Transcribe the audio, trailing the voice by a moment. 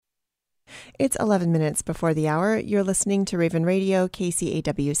It's 11 minutes before the hour. You're listening to Raven Radio,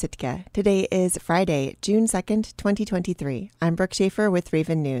 KCAW Sitka. Today is Friday, June 2nd, 2023. I'm Brooke Schaefer with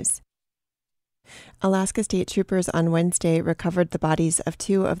Raven News. Alaska State Troopers on Wednesday recovered the bodies of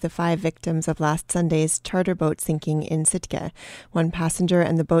 2 of the 5 victims of last Sunday's charter boat sinking in Sitka. 1 passenger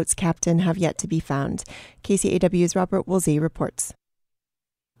and the boat's captain have yet to be found. KCAW's Robert Woolsey reports.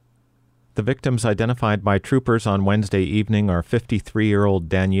 The victims identified by troopers on Wednesday evening are 53-year-old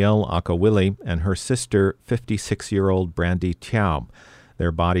Danielle Akawili and her sister, 56-year-old Brandy Tiao.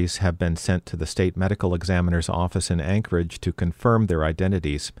 Their bodies have been sent to the state medical examiner's office in Anchorage to confirm their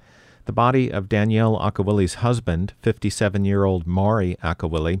identities. The body of Danielle Akawili's husband, 57-year-old Maury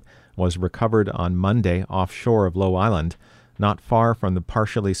Akawili, was recovered on Monday offshore of Low Island, not far from the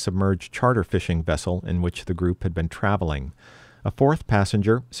partially submerged charter fishing vessel in which the group had been traveling. A 4th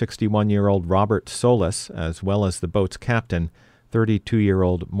passenger, 61-year-old Robert Solis, as well as the boat's captain,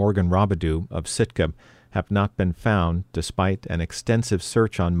 32-year-old Morgan Robidoux of Sitka, have not been found despite an extensive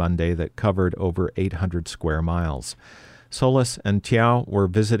search on Monday that covered over 800 square miles. Solis and Tiao were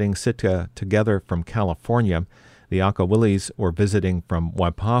visiting Sitka together from California. The Akawilis were visiting from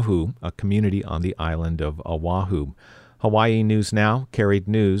Waipahu, a community on the island of Oahu. Hawaii News Now carried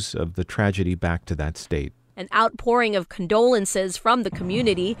news of the tragedy back to that state. An outpouring of condolences from the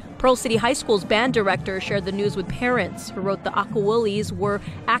community. Pearl City High School's band director shared the news with parents who wrote the Akawilis were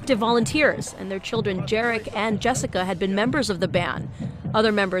active volunteers and their children Jarek and Jessica had been members of the band.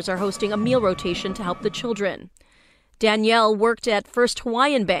 Other members are hosting a meal rotation to help the children. Danielle worked at First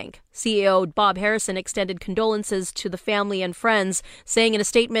Hawaiian Bank. CEO Bob Harrison extended condolences to the family and friends, saying in a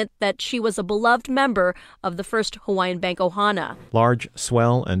statement that she was a beloved member of the First Hawaiian Bank Ohana. Large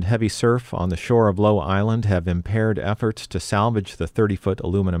swell and heavy surf on the shore of Low Island have impaired efforts to salvage the 30-foot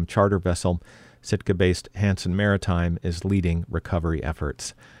aluminum charter vessel. Sitka-based Hanson Maritime is leading recovery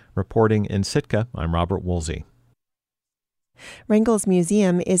efforts. Reporting in Sitka, I'm Robert Woolsey. Wrangell's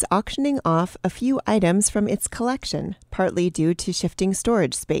museum is auctioning off a few items from its collection, partly due to shifting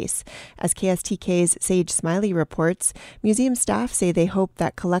storage space. As KSTK's Sage Smiley reports, museum staff say they hope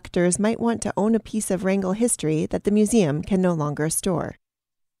that collectors might want to own a piece of Wrangell history that the museum can no longer store.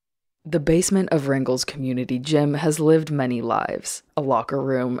 The basement of Wrangell's community gym has lived many lives. A locker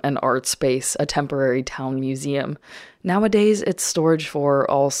room, an art space, a temporary town museum. Nowadays, it's storage for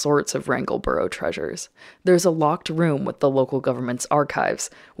all sorts of Wrangell Borough treasures. There's a locked room with the local government's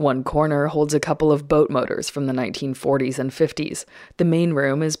archives. One corner holds a couple of boat motors from the 1940s and 50s. The main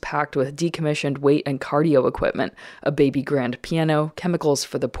room is packed with decommissioned weight and cardio equipment, a baby grand piano, chemicals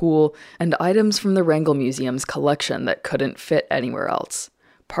for the pool, and items from the Wrangell Museum's collection that couldn't fit anywhere else.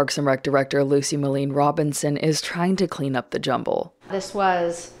 Parks and Rec Director Lucy Malene Robinson is trying to clean up the jumble. This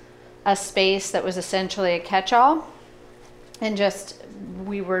was a space that was essentially a catch-all, and just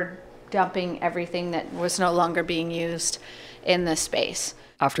we were dumping everything that was no longer being used in this space.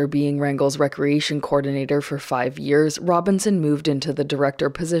 After being Wrangell's recreation coordinator for 5 years, Robinson moved into the director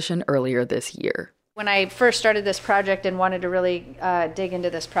position earlier this year. When I first started this project and wanted to really dig into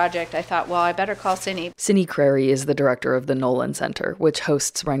this project, I thought, well, I better call Cindy. Cindy Crary is the director of the Nolan Center, which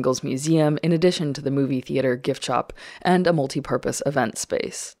hosts Wrangell's museum in addition to the movie theater, gift shop, and a multi-purpose event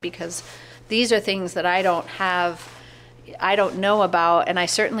space. Because these are things that I don't know about, and I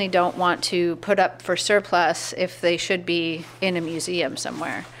certainly don't want to put up for surplus if they should be in a museum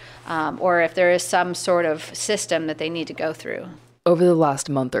somewhere, or if there is some sort of system that they need to go through. Over the last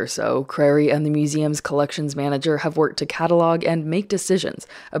month or so, Crary and the museum's collections manager have worked to catalog and make decisions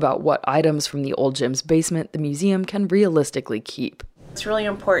about what items from the old gym's basement the museum can realistically keep. It's really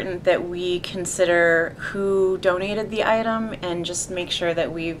important that we consider who donated the item and just make sure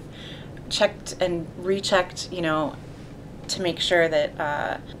that we've checked and rechecked, to make sure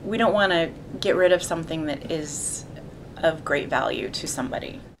that we don't want to get rid of something that is of great value to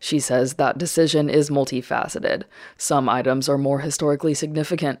somebody. She says that decision is multifaceted. Some items are more historically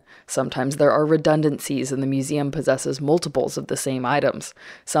significant. Sometimes there are redundancies and the museum possesses multiples of the same items.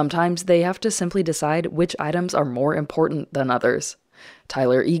 Sometimes they have to simply decide which items are more important than others.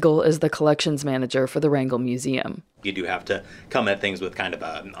 Tyler Eagle is the collections manager for the Wrangell Museum. You do have to come at things with kind of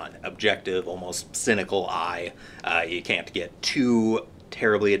an objective, almost cynical eye. You can't get too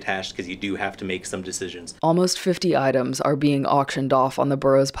terribly attached because you do have to make some decisions. Almost 50 items are being auctioned off on the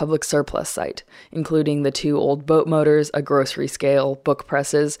borough's public surplus site, including the 2 old boat motors, a grocery scale, book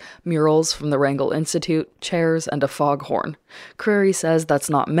presses, murals from the Wrangell Institute, chairs, and a foghorn. Crary says that's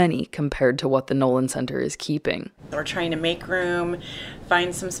not many compared to what the Nolan Center is keeping. We're trying to make room,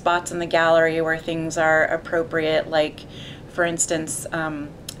 find some spots in the gallery where things are appropriate, like, for instance,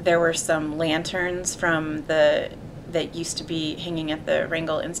 there were some lanterns from the that used to be hanging at the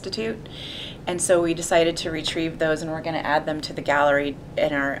Wrangell Institute. And so we decided to retrieve those, and we're going to add them to the gallery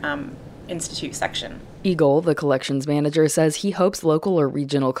in our Institute section. Eagle, the collections manager, says he hopes local or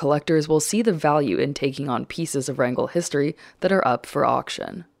regional collectors will see the value in taking on pieces of Wrangell history that are up for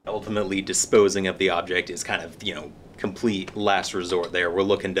auction. Ultimately, disposing of the object is kind of, complete last resort there. We're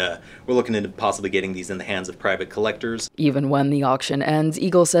looking into possibly getting these in the hands of private collectors. Even when the auction ends,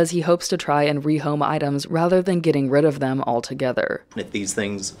 Eagle says he hopes to try and rehome items rather than getting rid of them altogether. If these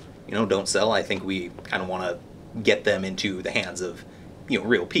things, don't sell, I think we kind of want to get them into the hands of,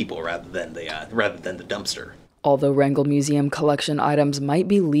 real people rather than the dumpster. Although Wrangell Museum collection items might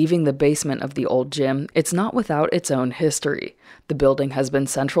be leaving the basement of the old gym, it's not without its own history. The building has been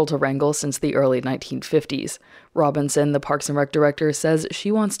central to Wrangell since the early 1950s. Robinson, the Parks and Rec director, says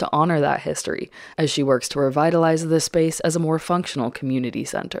she wants to honor that history as she works to revitalize the space as a more functional community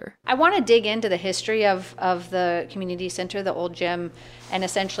center. I want to dig into the history of the community center, the old gym, and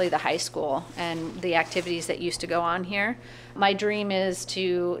essentially the high school and the activities that used to go on here. My dream is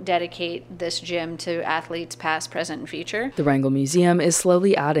to dedicate this gym to athletes past, present, and future. The Wrangell Museum is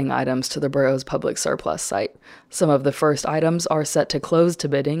slowly adding items to the borough's public surplus site. Some of the first items are set to close to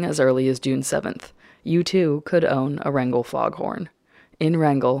bidding as early as June 7th. You too could own a Wrangell foghorn. In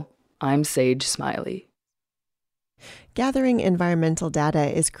Wrangell, I'm Sage Smiley. Gathering environmental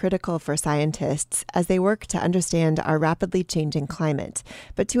data is critical for scientists as they work to understand our rapidly changing climate.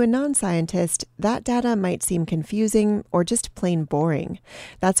 But to a non-scientist, that data might seem confusing or just plain boring.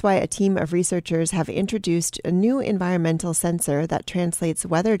 That's why a team of researchers have introduced a new environmental sensor that translates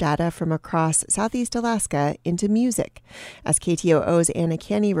weather data from across Southeast Alaska into music. As KTOO's Anna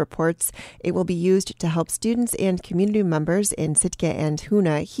Canny reports, it will be used to help students and community members in Sitka and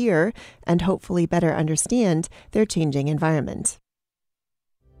Hoonah hear and hopefully better understand their changing environment.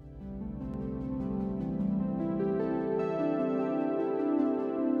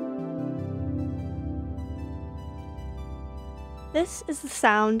 This is the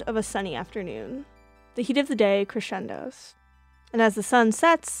sound of a sunny afternoon. The heat of the day crescendos, and as the sun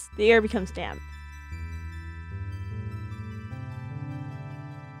sets, the air becomes damp.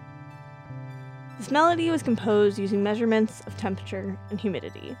 This melody was composed using measurements of temperature and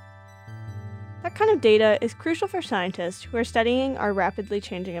humidity. That kind of data is crucial for scientists who are studying our rapidly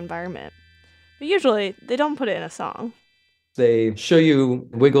changing environment. But usually, they don't put it in a song. They show you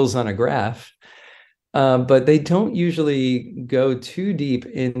wiggles on a graph, but they don't usually go too deep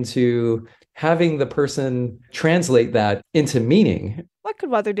into having the person translate that into meaning. What could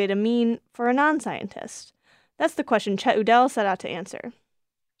weather data mean for a non-scientist? That's the question Chet Udell set out to answer.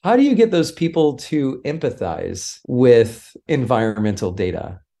 How do you get those people to empathize with environmental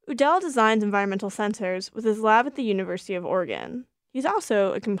data? Udell designs environmental sensors with his lab at the University of Oregon. He's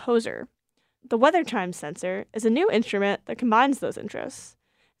also a composer. The Weather Chimes sensor is a new instrument that combines those interests.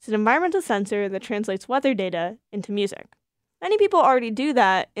 It's an environmental sensor that translates weather data into music. Many people already do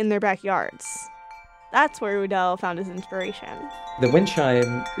that in their backyards. That's where Udell found his inspiration. The wind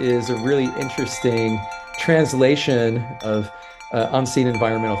chime is a really interesting translation of unseen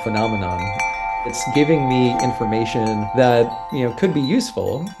environmental phenomenon. It's giving me information that, could be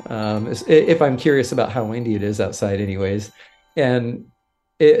useful if I'm curious about how windy it is outside anyways. And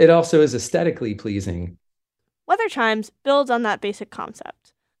it also is aesthetically pleasing. Weather Chimes builds on that basic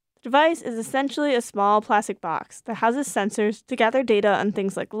concept. The device is essentially a small plastic box that houses sensors to gather data on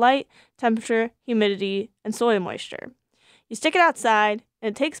things like light, temperature, humidity, and soil moisture. You stick it outside,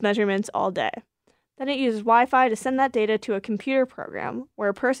 and it takes measurements all day. Then it uses Wi-Fi to send that data to a computer program where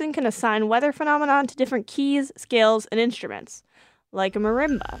a person can assign weather phenomenon to different keys, scales, and instruments, like a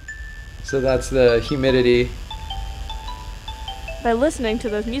marimba. So that's the humidity. By listening to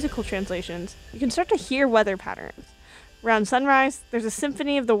those musical translations, you can start to hear weather patterns. Around sunrise, there's a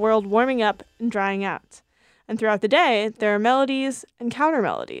symphony of the world warming up and drying out. And throughout the day, there are melodies and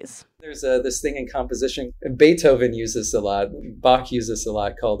counter-melodies. There's this thing in composition. Beethoven uses this a lot. Bach uses this a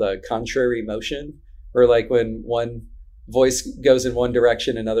lot called contrary motion, or like when one voice goes in one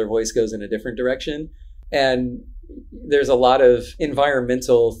direction, another voice goes in a different direction. And there's a lot of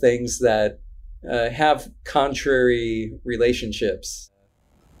environmental things that have contrary relationships.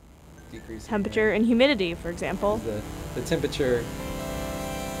 Temperature and humidity, for example. The temperature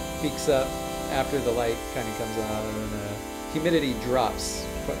peaks up after the light kind of comes on, and then humidity drops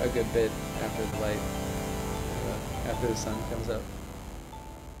a good bit after the light, after the sun comes up.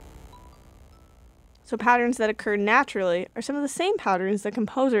 So patterns that occur naturally are some of the same patterns that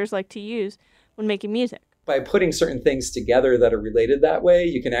composers like to use when making music. By putting certain things together that are related that way,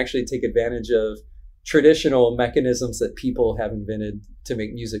 you can actually take advantage of traditional mechanisms that people have invented to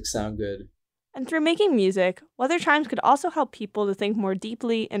make music sound good. And through making music, weather chimes could also help people to think more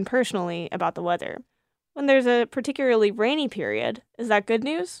deeply and personally about the weather. When there's a particularly rainy period, is that good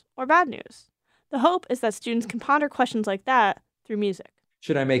news or bad news? The hope is that students can ponder questions like that through music.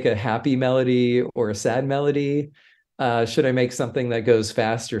 Should I make a happy melody or a sad melody? Should I make something that goes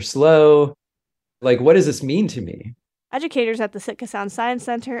fast or slow? Like, what does this mean to me? Educators at the Sitka Sound Science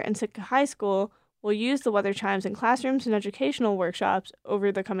Center and Sitka High School will use the weather chimes in classrooms and educational workshops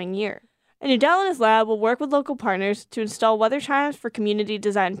over the coming year. And Udell and his lab will work with local partners to install weather chimes for community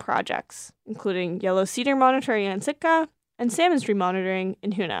design projects, including yellow cedar monitoring in Sitka and salmon stream monitoring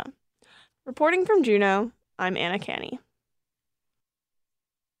in Hoonah. Reporting from Juneau, I'm Anna Canny.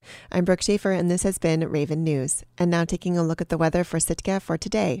 I'm Brooke Schaefer, and this has been Raven News. And now taking a look at the weather for Sitka for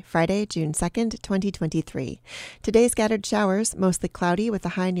today, Friday, June 2nd, 2023. Today, scattered showers, mostly cloudy with a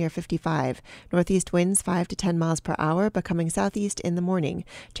high near 55. Northeast winds 5 to 10 miles per hour, becoming southeast in the morning.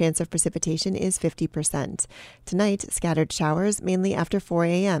 Chance of precipitation is 50%. Tonight, scattered showers, mainly after 4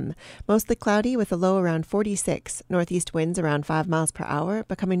 a.m. Mostly cloudy with a low around 46. Northeast winds around 5 miles per hour,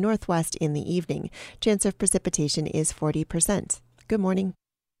 becoming northwest in the evening. Chance of precipitation is 40%. Good morning.